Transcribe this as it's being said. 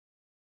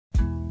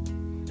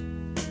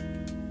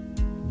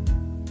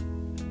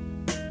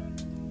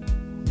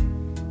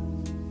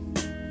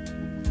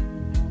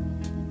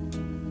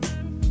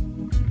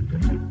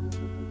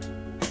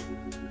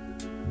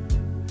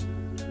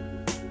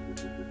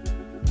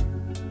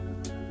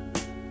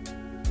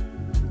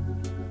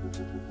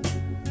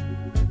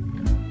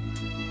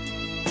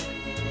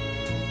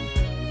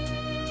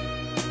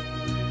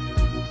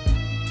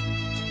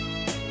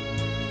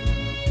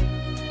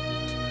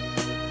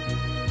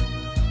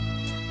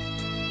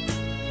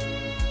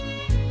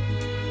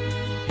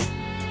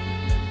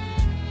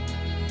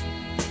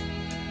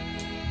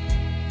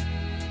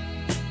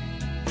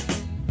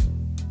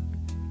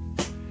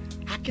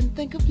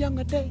think of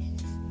younger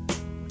days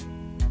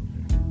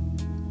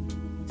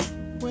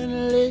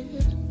when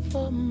living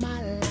for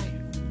my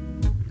life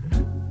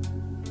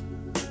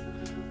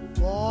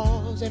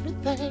was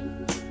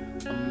everything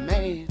a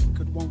man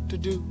could want to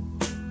do.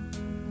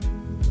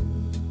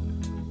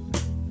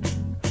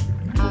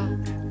 I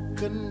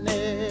could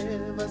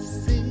never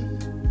see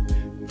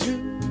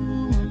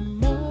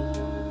tomorrow.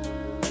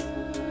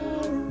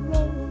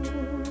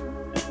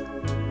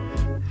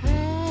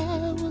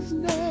 I was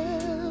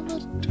never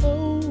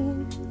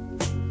told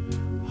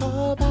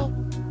about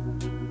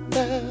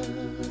the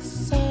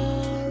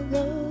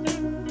sorrow.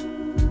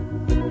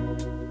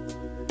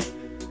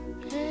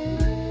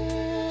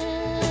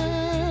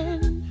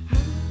 And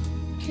how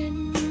can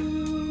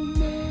you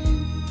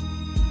mend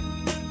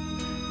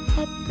a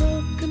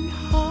broken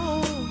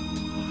heart?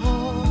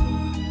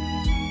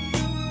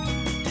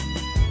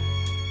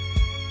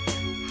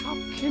 How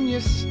can you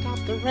stop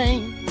the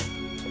rain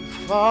from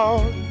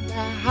falling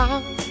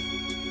down?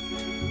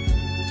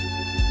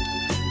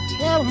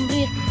 Tell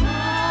me,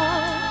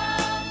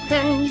 how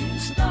can you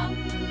stop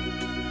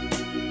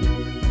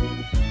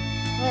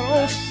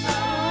oh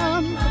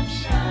sun from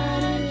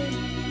shining?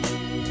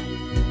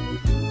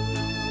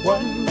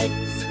 What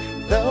makes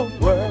the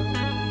world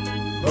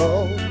go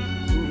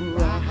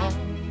round?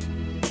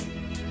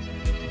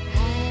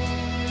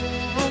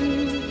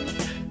 And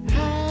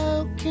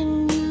how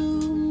can you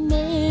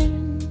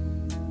mend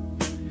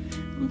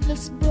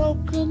this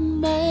broken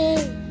man?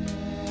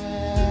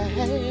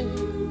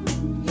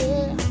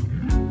 Yeah.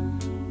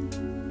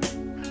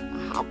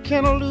 How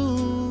can a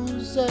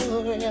loser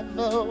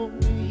ever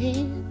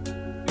win?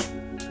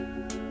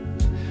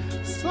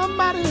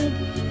 Somebody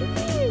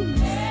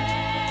please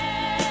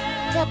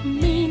help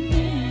me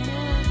mend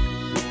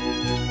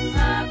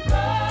my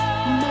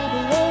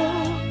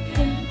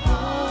broken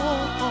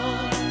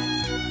heart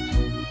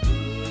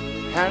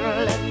and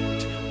let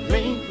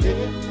me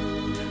live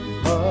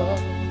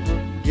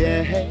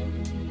again.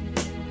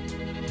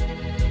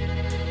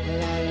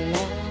 La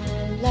la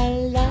la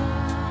la.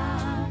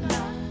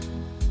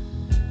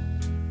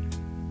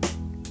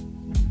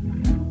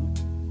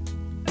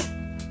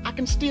 I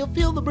can still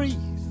feel the breeze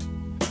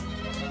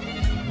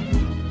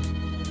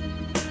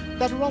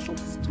that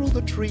rustles through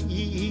the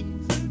trees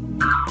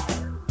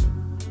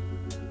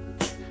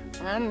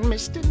and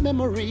misty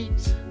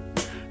memories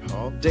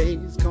of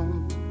days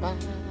gone by.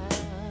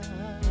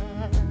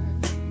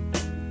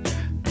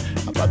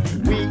 But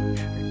we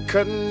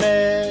could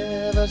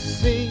never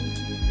see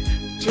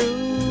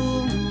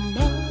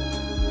tomorrow.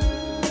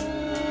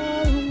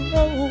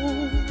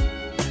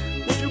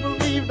 Would you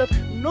believe that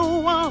no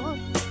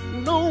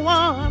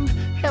one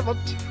ever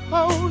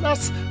told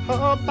us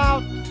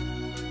about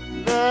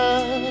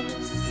the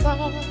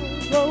sorrow?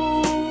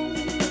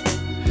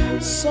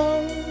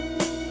 So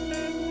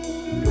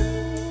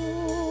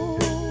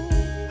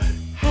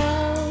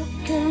how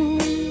can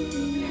we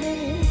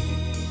mend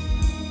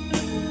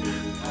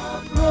a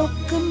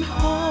broken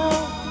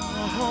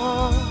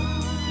heart?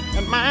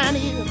 And mine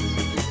is,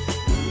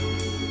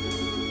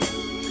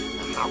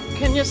 how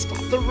can you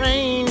stop the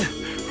rain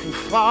from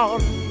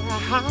falling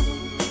down?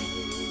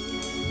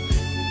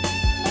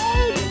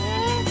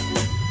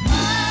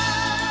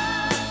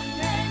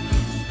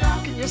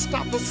 You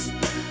stop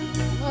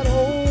that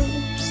old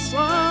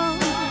sun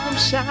from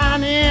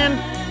shining.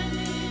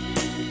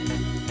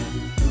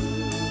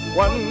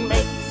 What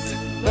makes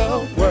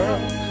the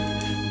world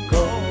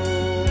go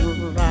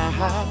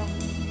round?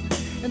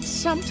 And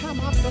sometime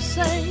I have to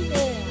say,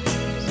 yeah,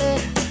 say,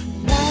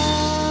 la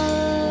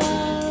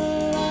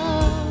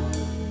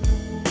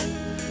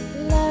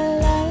la la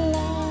la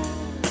la,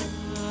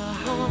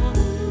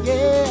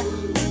 yeah.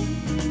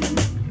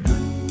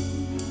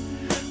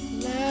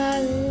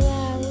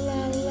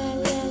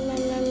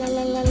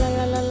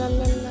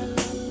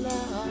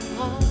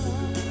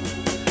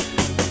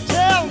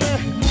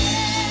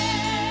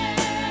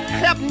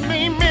 Help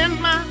me mend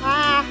my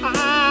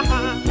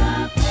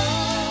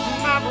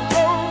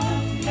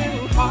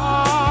broken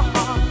heart.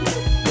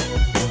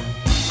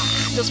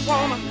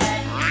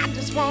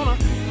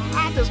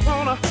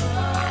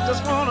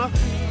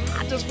 I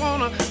just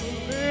wanna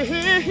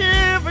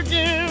live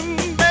again,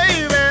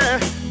 baby.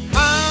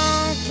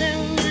 How can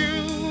you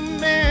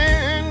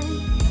mend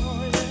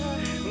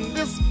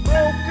this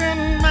broken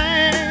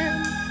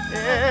man?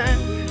 Yeah.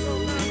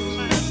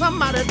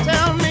 Somebody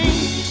tell me,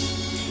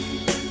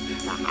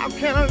 how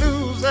can a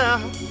loser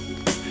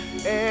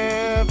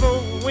ever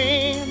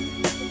win?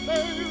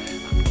 Baby,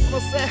 I'm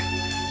gonna say,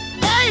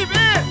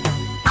 baby,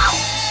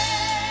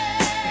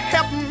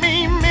 help me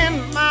mend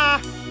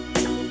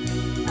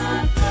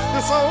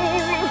this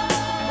old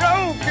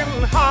broken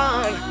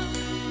heart.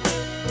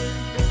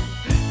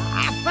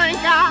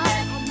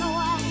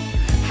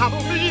 I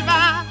believe I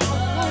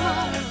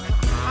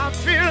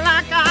feel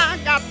like I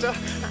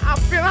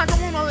feel like I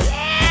wanna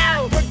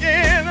live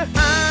again.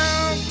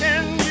 How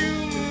can you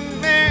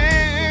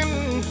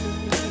mend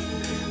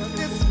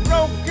this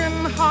broken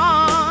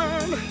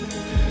heart?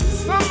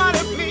 Somebody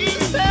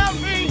please tell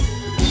me,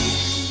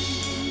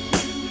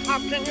 how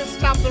can you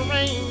stop the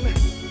rain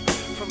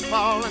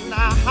falling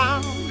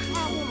down.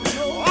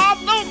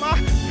 Although my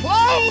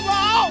clothes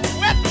are all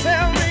wet,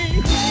 tell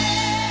me,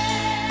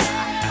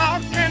 how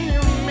can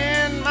you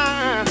mend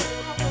my,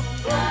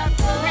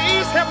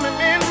 please help me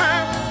mend my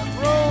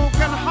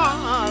broken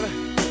heart.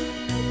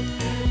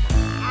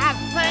 I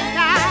think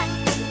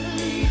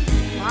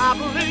I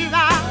believe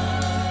I